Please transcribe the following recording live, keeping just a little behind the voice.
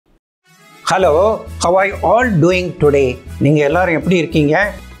Hello, how are you all doing today? நீங்கள் எல்லாரும் எப்படி இருக்கீங்க?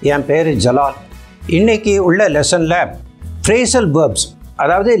 என் பேர் ஜலால். இன்னைக்கு உள்ள லெசனில் phrasal verbs,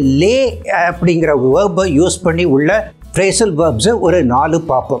 அதாவது லே அப்படிங்கிற வேர்பை யூஸ் பண்ணி உள்ள phrasal verbs ஒரு 4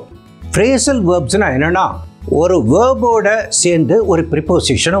 பார்ப்போம். phrasal verbsனால் என்னென்னா ஒரு வேர்போட சேர்ந்து ஒரு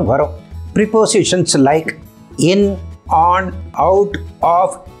ப்ரிப்போசிஷனும் வரும். Prepositions like in, on, out,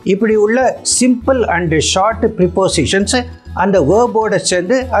 of இப்படி உள்ள சிம்பிள் அண்ட் ஷார்ட் ப்ரிப்போசிஷன்ஸ் அந்த வேர்போட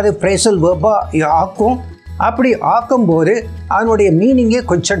சேர்ந்து அது phrasal வேர்பாக ஆக்கும். அப்படி ஆக்கும்போது அதனுடைய மீனிங்கே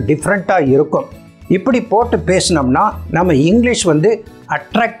கொஞ்சம் டிஃப்ரெண்ட்டாக இருக்கும். இப்படி போட்டு பேசினோம்னா நம்ம இங்கிலீஷ்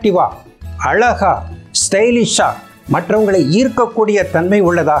அட்ராக்டிவாக, அழகாக, ஸ்டைலிஷாக, மற்றவங்களை ஈர்க்கக்கூடிய தன்மை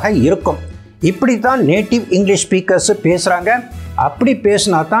உள்ளதாக இருக்கும். இப்படி தான் நேட்டிவ் இங்கிலீஷ் ஸ்பீக்கர்ஸு பேசுகிறாங்க. அப்படி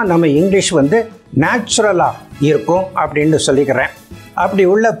பேசினா தான் நம்ம இங்கிலீஷ் நேச்சுரலாக இருக்கும் அப்படின்னு சொல்லிக்கிறேன். அப்படி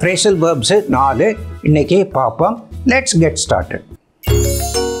உள்ள phrasal verbs 4 இன்றைக்கி பார்ப்போம். Let's get started.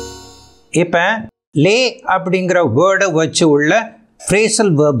 இப்போ லே அப்படிங்கிற வேர்டை வச்சு உள்ள phrasal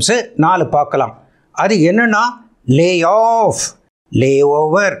verbs 4 பார்க்கலாம். அது என்னென்னா லே ஆஃப், லே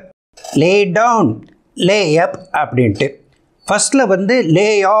ஓவர், லே டவுன், லே அப் அப்படின்ட்டு. ஃபஸ்ட்டில் லே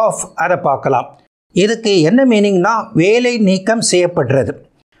ஆஃப் அதை பார்க்கலாம். இதுக்கு என்ன மீனிங்னா வேலை நீக்கம் செய்யப்படுறது.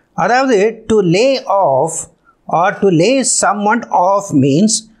 அதாவது to lay off R to Leh someone off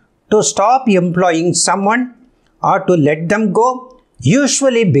means to stop employing someone or to let them go,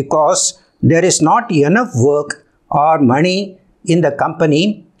 usually because there is not enough work or money in the company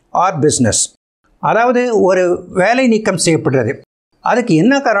or business. அதாவது ஒரு வேலை நீக்கம் செய்யப்படுறது. அதுக்கு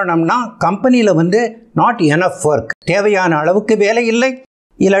என்ன காரணம்னா கம்பெனியில் not enough work, தேவையான அளவுக்கு வேலை இல்லை,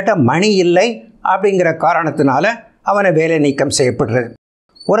 இல்லாட்ட மணி இல்லை அப்படிங்கிற காரணத்தினால அவனை வேலை நீக்கம் செய்யப்படுறது.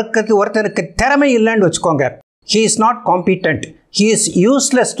 ஒருத்தருக்கு திறமை இல்லைன்னு வச்சுக்கோங்க, he is not competent, he is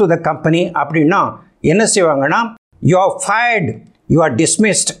useless to the company அப்படின்னா என்ன செய்வாங்கன்னா you are fired, you are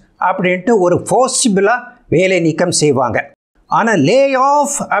dismissed அப்படின்ட்டு ஒரு ஃபோர்ஸிபிளாக வேலை நீக்கம் செய்வாங்க. ஆனால் லே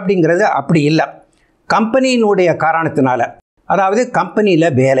ஆஃப் அப்படிங்கிறது அப்படி இல்லை. கம்பெனியினுடைய காரணத்தினால, அதாவது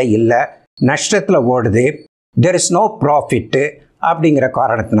கம்பெனியில் வேலை இல்லை, நஷ்டத்தில் ஓடுது, there is no profit அப்படிங்கிற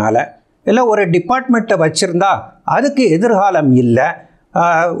காரணத்தினால, இல்லை ஒரு டிபார்ட்மெண்ட்டை வச்சுருந்தா அதுக்கு எதிர்காலம் இல்லை,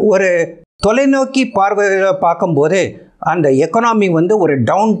 ஒரு தொலைநோக்கி பார்வையில் பார்க்கும்போது அந்த எக்கனாமி ஒரு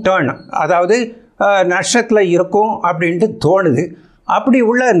டவுன் டர்ன், அதாவது நஷ்டத்தில் இருக்கும் அப்படின்ட்டு தோணுது. அப்படி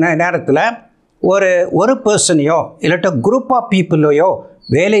உள்ள நேரத்தில் ஒரு பர்சனையோ இல்லாட்ட குரூப் ஆஃப் பீப்புளையோ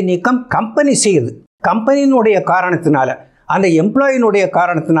வேலை நீக்கம் கம்பெனி செய்யுது. கம்பெனியினுடைய காரணத்தினால, அந்த எம்ப்ளாயினுடைய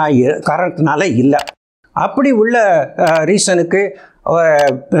காரணத்தினால இல்லை. அப்படி உள்ள ரீசனுக்கு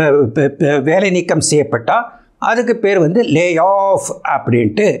வேலை நீக்கம் செய்யப்பட்டால் அதுக்கு பேர் லே ஆஃப்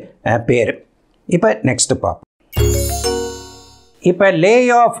அப்படின்ட்டு பேர். இப்போ நெக்ஸ்ட்டு பார்ப்போம். இப்போ லே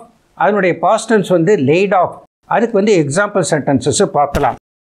ஆஃப் அதனுடைய பாஸ்ட் டென்ஸ் லேட் ஆஃப். அதுக்கு எக்ஸாம்பிள் சென்டென்சஸ் பார்க்கலாம்.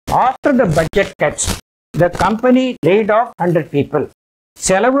 After the budget cuts the company late of 100 people.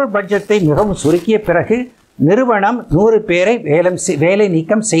 செலவு பட்ஜெட்டை மிகவும் சுருக்கிய பிறகு நிறுவனம் 100 பேரை வேலை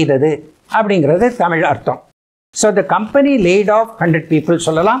நீக்கம் செய்தது அப்படிங்கிறது தமிழ் அர்த்தம். So the company late of 100 people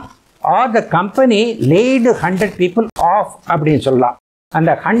சொல்லலாம், R the company லேடு 100 people of அப்படின்னு சொல்லலாம்.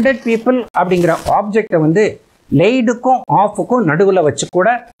 அந்த 100 people அப்படிங்கிற ஆப்ஜெக்டை லேடுக்கும் ஆஃபுக்கும் நடுவில் வச்சு கூட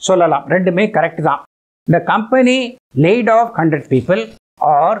சொல்லலாம். ரெண்டுமே கரெக்ட் தான். The company late of 100 people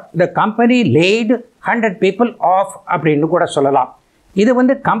R the company லேடு 100 people of அப்படின்னு கூட சொல்லலாம்.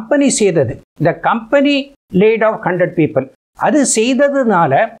 இது கம்பெனி செய்தது. The company late of 100 people அது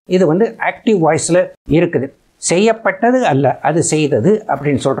செய்ததுனால இது ஆக்டிவ் வாய்ஸில் இருக்குது. செய்யப்பட்டது அல்ல, அது செய்தது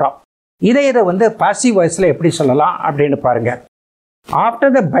அப்படின்னு சொல்கிறோம். இதை பாசிவ் வாய்ஸில் எப்படி சொல்லலாம் அப்படின்னு பாருங்கள்.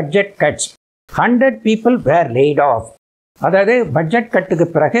 After the budget cuts 100 people were laid off. அதாவது பட்ஜெட் கட்டுக்கு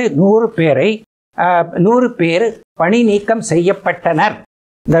பிறகு 100 பேர் பணி நீக்கம் செய்யப்பட்டனர்.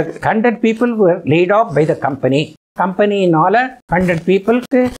 The 100 people were laid off by the company. கம்பெனியினால் 100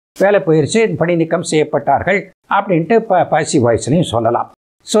 peopleக்கு வேலை போயிடுச்சு, பணி நீக்கம் செய்யப்பட்டார்கள் அப்படின்ட்டு பாசிவ் வாய்ஸ்லையும் சொல்லலாம்.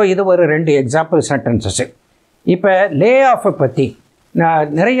 ஸோ இது ஒரு 2 எக்ஸாம்பிள் சென்டென்சஸ். இப்போ லே ஆஃபை பற்றி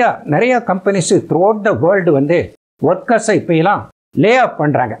நிறையா companies through out the world ஒர்க்கர்ஸை இப்போலாம் லே ஆஃப்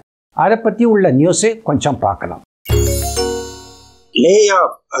பண்ணுறாங்க. அதை பற்றி உள்ள நியூஸு கொஞ்சம் பார்க்கலாம். லே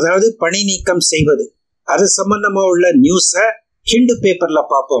ஆஃப் அதாவது பணி நீக்கம் செய்வது, அது சம்பந்தமாக உள்ள நியூஸை ஹிண்டு பேப்பரில்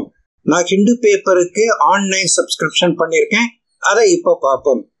பார்ப்போம். நான் ஹிண்டு பேப்பருக்கு ஆன்லைன் சப்ஸ்கிரிப்ஷன் பண்ணியிருக்கேன், அதை இப்போ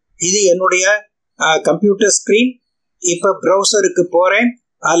பார்ப்போம். இது என்னுடைய கம்ப்யூட்டர் ஸ்க்ரீன். இப்போ ப்ரௌசருக்கு போகிறேன்,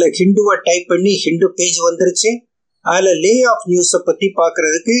 அதில் ஹிண்டுவை டைப் பண்ணி ஹிண்டு பேஜ் வந்துருச்சு. அதில் லே ஆஃப் நியூஸை பற்றி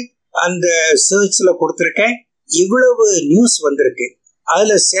பார்க்குறதுக்கு அந்த சர்ச்சில் கொடுத்துருக்கேன். இவ்வளவு நியூஸ் வந்திருக்கு.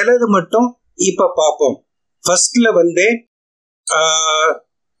 அதில் சிலது மட்டும் இப்போ பார்ப்போம். ஃபர்ஸ்டில்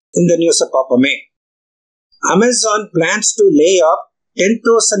இந்த நியூஸை பார்ப்போமே. Amazon plans to lay off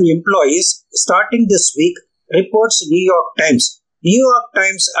 10,000 employees starting this week, reports New York Times. New York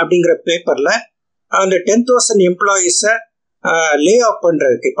Times அப்படிங்கிற பேப்பரில் அந்த 10,000 எம்ப்ளாயீஸை லே ஆஃப்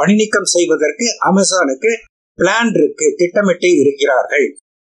பண்ணுறதுக்கு, பணி நீக்கம் செய்வதற்கு அமேசானுக்கு பிளான் இருக்கு, திட்டமிட்டு இருக்கிறார்கள்.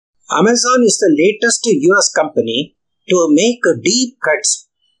 Amazon is the latest US company to make deep cuts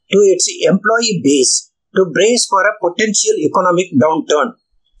to its employee base to brace for a potential economic downturn.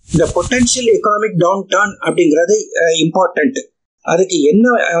 The potential economic downturn அப்படிங்கிறது இம்பார்ட்டன்ட். அதுக்கு என்ன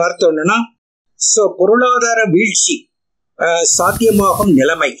அர்த்தம்னா, ஸோ பொருளாதார வீழ்ச்சி சாத்தியமாகும்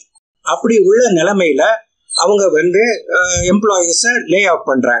நிலைமை, அப்படி உள்ள நிலைமையில அவங்க வந்து எம்ப்ளாயீஸை லே ஆஃப்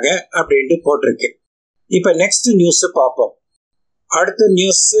பண்றாங்க அப்படின்ட்டு போட்டிருக்கு. இப்போ நெக்ஸ்ட் நியூஸ் பார்ப்போம். அடுத்த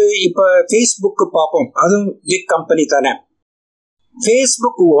நியூஸ் இப்போ ஃபேஸ்புக்கு பார்ப்போம். அதுவும் பிக் கம்பெனி தானே.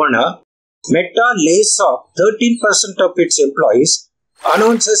 Facebook owner meta lace of 13% of its employees,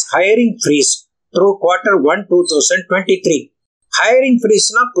 announces hiring freeze through Q1 2023. Hiring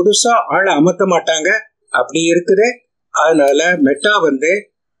ஃப்ரீஸ்னா புதுசா ஆளை அமர்த்த மாட்டாங்க அப்படி இருக்குது. அதனால மெட்டா வந்து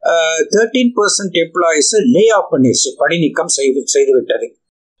 13% எம்ப்ளாயிஸ் லே ஆஃப் பண்ணிடுச்சு, பணி நீக்கம் செய்து விட்டது.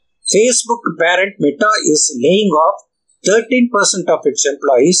 Facebook parent Meta is laying off 13% of its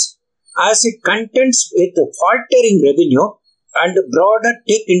employees as it contends with faltering revenue and broader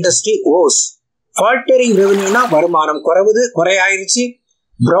tech industry woes. Faltering revenue na வருமானம் குறையாயிருச்சு.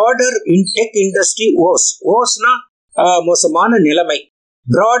 broader in tech industry woes. woes na மோசமான நிலைமை.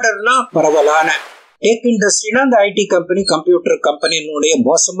 broaderனா பரவலான. Tech இண்டஸ்ட்ரினா அந்த IT company, computer கம்பெனியினுடைய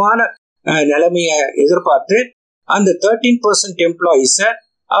மோசமான நிலைமையை எதிர்பார்த்து அந்த 13% எம்ப்ளாயீஸை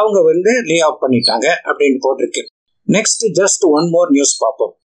அவங்க வந்து லே ஆஃப் பண்ணிட்டாங்க அப்படின்னு போட்டிருக்கு. Next just one more news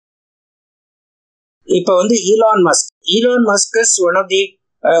பார்ப்போம். இப்போ வந்து Elon Musk is one of the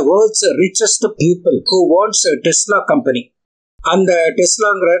world's richest people who ones Tesla company. அந்த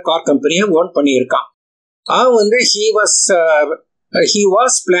டெஸ்லாங்கிற கார் கம்பெனியை ஓன் பண்ணியிருக்கான். அவன் வந்து he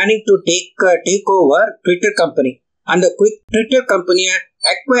was planning to take over Twitter company. அந்த ட்விட்டர் கம்பெனியை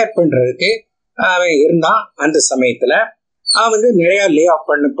அக்வயர் பண்றதுக்கு அவன் இருந்தான். அந்த சமயத்துல அவன் வந்து நிறைய லே ஆஃப்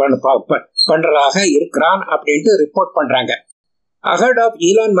பண்றதாக இருக்கிறான் அப்படின்ட்டு ரிப்போர்ட் பண்றாங்க. Ahead of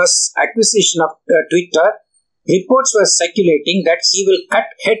Elon Musk's acquisition of Twitter, reports were circulating that he will cut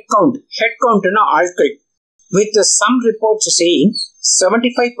headcount ஆட்கள், with some reports saying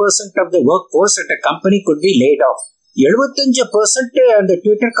 75% of the workforce at a company could be laid off. 75% அந்த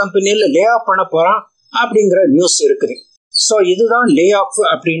Twitter கம்பெனியில lay off பண்ண போறான் அப்படிங்கிற news இருக்குது. So இதுதான் lay off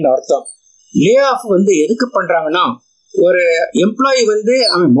அப்படின்னு அர்த்தம். லே ஆஃப் வந்து எதுக்கு பண்றாங்கன்னா, ஒரு எம்ப்ளாயி வந்து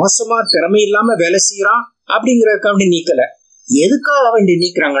அவன் மோசமா திறமை இல்லாம வேலை செய்யறான் அப்படிங்கறதுக்காக நீக்கல. எதுக்காக வேண்டி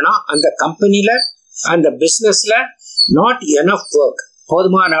நீக்கிறாங்கன்னா, அந்த கம்பெனில அந்த பிசினஸ்ல நாட் எனஃப் ஒர்க்,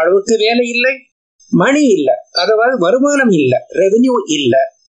 போதுமான அளவுக்கு வேலை இல்லை, மணி இல்லை, அதாவது வருமானம் இல்லை, ரெவென்யூ இல்லை,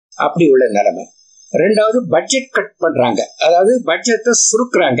 அப்படி உள்ள நிலைமை. ரெண்டாவது பட்ஜெட் கட் பண்றாங்க, அதாவது பட்ஜெட்டை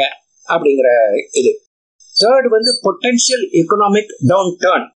சுருக்குறாங்க அப்படிங்கிற இது. தேர்ட் வந்து பொட்டன்ஷியல் எக்கனாமிக் டவுன்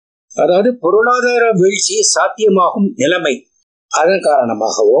டர்ன், அதாவது பொருளாதார வீழ்ச்சி சாத்தியமாகும் நிலைமை. அதன்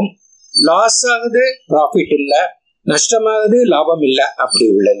காரணமாகவும் லாஸ் ஆகுது, ப்ராஃபிட் இல்லை, நஷ்டமாகுது, லாபம் இல்லை, அப்படி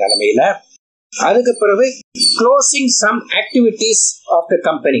உள்ள நிலைமையில அதுக்கு பிறகு closing some activities of the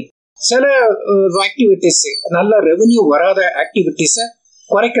company, சில ஆக்டிவிட்டிஸ், நல்ல ரெவென்யூ வராத ஆக்டிவிட்டிஸை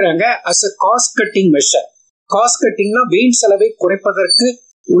குறைக்கிறாங்க. As a cost cutting measure. Cost கட்டிங்னா வீண் செலவை குறைப்பதற்கு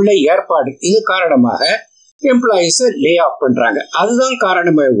உள்ள ஏற்பாடு. இது காரணமாக எம்ப்ளாயிஸை லே ஆஃப் பண்றாங்க. அதுதான்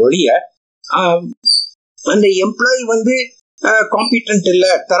காரணமே ஒழிய அந்த எம்ப்ளாயி வந்து காம்பிட்டன்ட் இல்லை,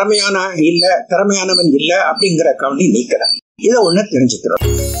 திறமையானவன் இல்லை அப்படிங்கிற கவனி நீக்கல. இதை ஒன்று தெரிஞ்சுக்கிறோம்.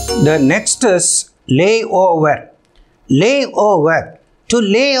 The next is layover. Layover. To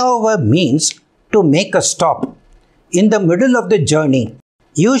layover means to make a stop in the middle of the journey,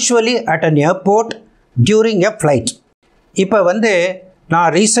 usually at an airport during a flight. இப்போ வந்து நான்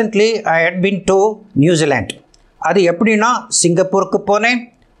recently I had been to New Zealand. அது எப்படின்னா, சிங்கப்பூருக்கு போனேன்.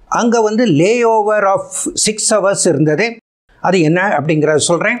 அங்கே வந்து லே over of 6 hours இருந்தது. அது என்ன அப்படிங்கிறத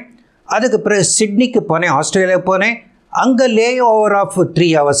சொல்கிறேன். அதுக்கு பிறகு சிட்னிக்கு போனேன், ஆஸ்திரேலியா போனேன். அங்கே லே ஓவர் ஆஃப் 3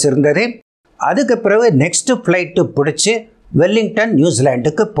 hours இருந்தது. அதுக்கு பிறகு நெக்ஸ்ட்டு ஃப்ளைட்டு பிடிச்சி வெல்லிங்டன்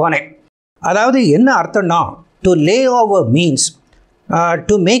நியூசிலாண்டுக்கு போனேன். அதாவது என்ன அர்த்தம்னா, to Leh over means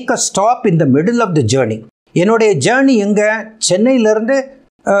to make a stop in the middle of the journey. என்னுடைய ஜேர்னி எங்கே, சென்னையிலேருந்து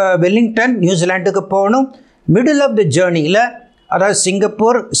வெல்லிங்டன் நியூசிலாண்டுக்கு போகணும். மிடில் ஆஃப் த ஜேர்னியில், அதாவது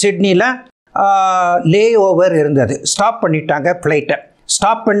சிங்கப்பூர் சிட்னியில் லே ஓவர் இருந்தது. ஸ்டாப் பண்ணிட்டாங்க ஃப்ளைட்டை.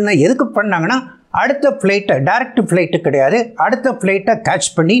 ஸ்டாப் பண்ண எதுக்கு பண்ணாங்கன்னா, அடுத்த ஃப்ளைட்டை, டைரக்ட் ஃப்ளைட்டு கிடையாது, அடுத்த ஃப்ளைட்டை கேட்ச்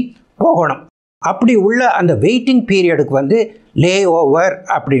பண்ணி போகணும். அப்படி உள்ள அந்த வெயிட்டிங் பீரியடுக்கு வந்து லே ஓவர்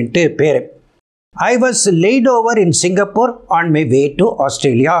அப்படின்ட்டு பேர். I was late over in Singapore on my way to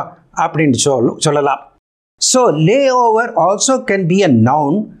Australia அப்படின்னு சொல்லலாம். So layover also can be a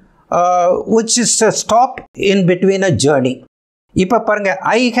noun which is a stop in between a journey. இப்போ பாருங்க,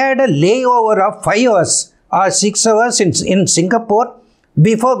 I had a layover of 5 hours or 6 hours in Singapore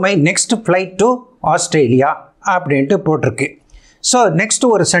before my next flight to Australia அப்படின்ட்டு போட்டிருக்கு. So next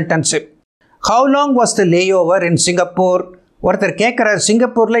ஒரு sentence, how long was the layover in Singapore? ஒருத்தர் கேட்குறார்,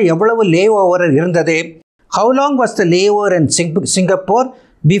 சிங்கப்பூரில் எவ்வளவு லேஓவர் இருந்தது? How long was the layover in Singapore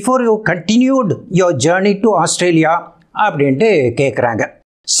before you continued your journey to Australia அப்படின்ட்டு கேட்குறாங்க.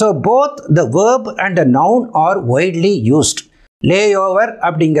 So both the verb and the noun are widely used. layover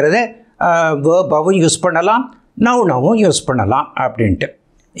அப்படிங்கிறத verb-ஆவும் use பண்ணலாம், noun-ஆவும் use பண்ணலாம் அப்படின்ட்டு.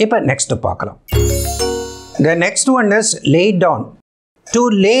 இப்போ நெக்ஸ்ட் பார்க்கலாம். The next one is lay down. To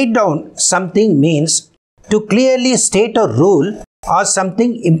lay down something means to clearly state a rule or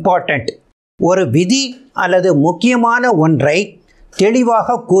something important. ஒரு விதி அல்லது முக்கியமான ஒன்றை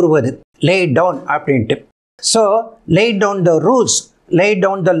தெளிவாக கூறுவது lay down அப்படின்ட்டு. So lay down the rules, lay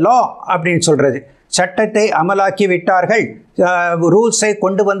down the law அப்படின்னு சொல்கிறது. சட்டத்தை அமலாக்கி விட்டார்கள், ரூல்ஸை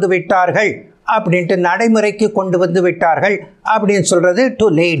கொண்டு வந்து விட்டார்கள் அப்படின்ட்டு, நடைமுறைக்கு கொண்டு வந்து விட்டார்கள் அப்படின்னு சொல்கிறது டு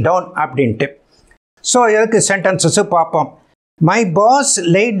லே டவுன் அப்படின்ட்டு. ஸோ எதுக்கு சென்டென்சஸ் பார்ப்போம். My boss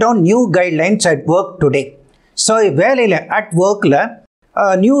late down new guidelines at work today. So வேலையில் அட் ஒர்க்கில்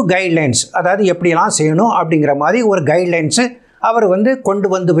நியூ கைட்லைன்ஸ், அதாவது எப்படியெல்லாம் செய்யணும் அப்படிங்கிற மாதிரி ஒரு கைட்லைன்ஸு அவர் வந்து கொண்டு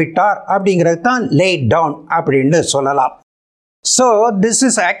வந்து விட்டார் அப்படிங்கிறது தான் லே டவுன் அப்படின்னு சொல்லலாம். So this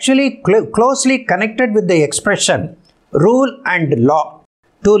is actually closely connected with the expression rule and law.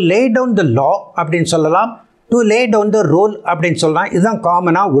 To lay down the law அப்படின்னு சொல்லலாம், to lay down the rule அப்படின்னு சொல்லலாம். இதுதான்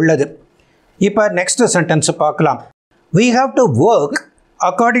காமனாக உள்ளது. இப்போ நெக்ஸ்ட் சென்டென்ஸ் பார்க்கலாம். We have to work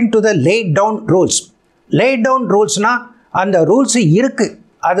according to the laid down rules. Laid down rulesனால் அந்த ரூல்ஸ் இருக்குது,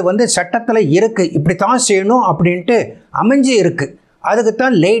 அது வந்து சட்டத்தில் இருக்குது, இப்படி தான் செய்யணும் அப்படின்ட்டு அமைஞ்சு இருக்குது, அதுக்கு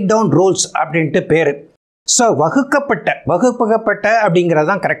தான் laid down rules அப்படின்ட்டு பேர். ஸோ வகுக்கப்பட்ட அப்படிங்கிறது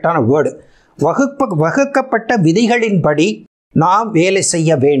தான் கரெக்டான வேர்டு. வகுக்கப்பட்ட விதிகளின்படி நாம் வேலை செய்ய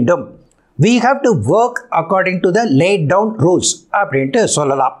வேண்டும். We have to work according to the laid down rules அப்படின்ட்டு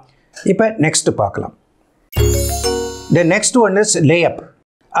சொல்லலாம். இப்போ நெக்ஸ்ட் பார்க்கலாம். The next one is lay up.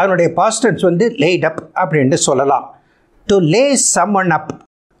 அதனுடைய past tense வந்து laid up அப்படின்ட்டு சொல்லலாம். To lay someone up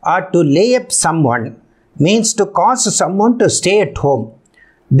or to lay up someone means to cause someone to stay at home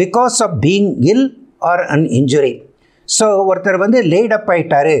because of being ill or an injury. So ஒருத்தர் வந்து late அப்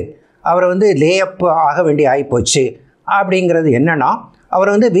ஆகிட்டார், அவர் வந்து லே அப் ஆக வேண்டிய ஆகிப்போச்சு அப்படிங்கிறது என்னென்னா,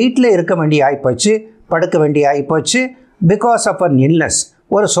 அவர் வந்து வீட்டில் இருக்க வேண்டிய ஆகிப்போச்சு, படுக்க வேண்டிய ஆகிப்போச்சு, பிகாஸ் ஆஃப் அன் இல்னஸ்,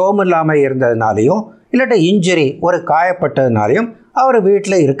 ஒரு சோம் இல்லாமல் இருந்ததுனாலையும் இல்லாட்ட இன்ஜுரி, ஒரு காயப்பட்டதுனாலையும் அவர்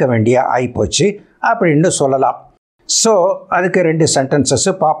வீட்டில் இருக்க வேண்டிய ஆகிப்போச்சு அப்படின்னு சொல்லலாம். ஸோ அதுக்கு 2 சென்டென்சஸ்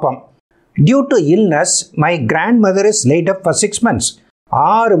பார்ப்போம். Due to illness my grand mother is late up for 6 months.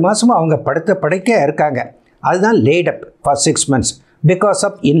 6 மாதமும் அவங்க படுக்க இருக்காங்க, அதுதான் late up for 6 months because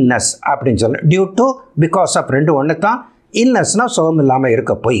of illness அப்படின்னு சொல்லலாம். டியூ டு பிகாஸ் ஆஃப் 2 ஒன்று தான். இல்னஸ்னால் சுகம் இல்லாமல்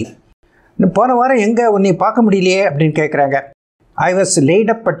இருக்க போய். போன வாரம் எங்கே உன்னை பார்க்க முடியலையே அப்படின்னு கேட்குறாங்க. I was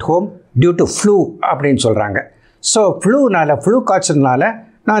late up at home due to flu அப்படின்னு சொல்கிறாங்க. ஸோ ஃப்ளூ காய்ச்சல்னால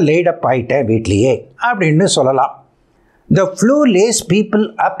நான் லேட் அப் ஆகிட்டேன் வீட்லேயே அப்படின்னு சொல்லலாம். த flu lace people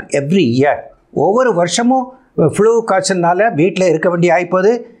up every year. ஒவ்வொரு வருஷமும் ஃப்ளூ காய்ச்சல்னால வீட்டில் இருக்க வேண்டிய ஆகிப்போது.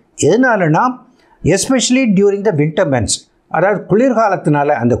 எதனாலனா especially during the winter months, அதாவது குளிர்காலத்தினால,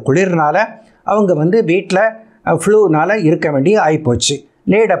 அந்த குளிர்னால அவங்க வந்து வீட்டில் ஃப்ளூனால் இருக்க வேண்டிய ஆகிப்போச்சு,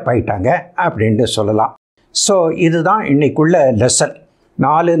 லேடப் ஆகிட்டாங்க அப்படின்ட்டு சொல்லலாம். ஸோ இதுதான் இன்றைக்குள்ள லெசன்.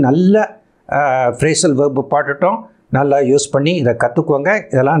 4 நல்ல ஃப்ரேசல் வெர்பு பாட்டுட்டோம், நல்லா யூஸ் பண்ணி இதை கற்றுக்கோங்க.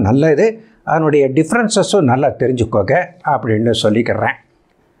 இதெல்லாம் நல்லது, அதனுடைய டிஃப்ரென்சஸும் நல்லா தெரிஞ்சுக்கோங்க அப்படின்னு சொல்லிக்கிறேன்.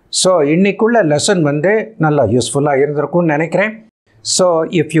 ஸோ இன்றைக்குள்ள லெசன் வந்து நல்லா யூஸ்ஃபுல்லாக இருந்திருக்கும்னு நினைக்கிறேன். So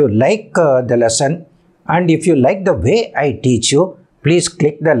if you like the lesson and if you like the way I teach you, please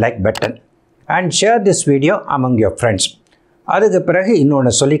click the like button and share this video among your friends. அதுக்கு பிறகு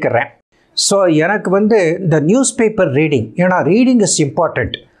இன்னொன்று சொல்லிக்கிறேன். ஸோ எனக்கு வந்து இந்த நியூஸ் பேப்பர் ரீடிங், ஏன்னா reading is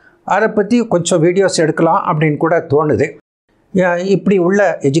important, அதை பற்றி கொஞ்சம் வீடியோஸ் எடுக்கலாம் அப்படின்னு கூட தோணுது. இப்படி உள்ள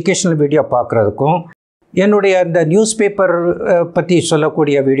எஜுகேஷ்னல் வீடியோ பார்க்குறதுக்கும் என்னுடைய இந்த நியூஸ் பேப்பர் பற்றி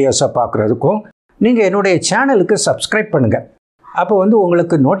சொல்லக்கூடிய வீடியோஸை பார்க்குறதுக்கும் நீங்கள் என்னுடைய சேனலுக்கு சப்ஸ்கிரைப் பண்ணுங்கள். அப்போ வந்து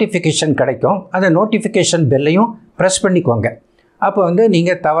உங்களுக்கு நோட்டிஃபிகேஷன் கிடைக்கும். அந்த நோட்டிஃபிகேஷன் பெல்லையும் ப்ரெஸ் பண்ணிக்கோங்க. அப்போ வந்து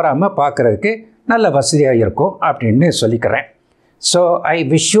நீங்கள் தவறாமல் பார்க்குறதுக்கு நல்ல வசதியாக இருக்கும் அப்படின்னு சொல்லிக்கிறேன். So I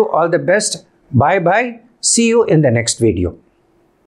wish you all the best. Bye bye. See you in the next video.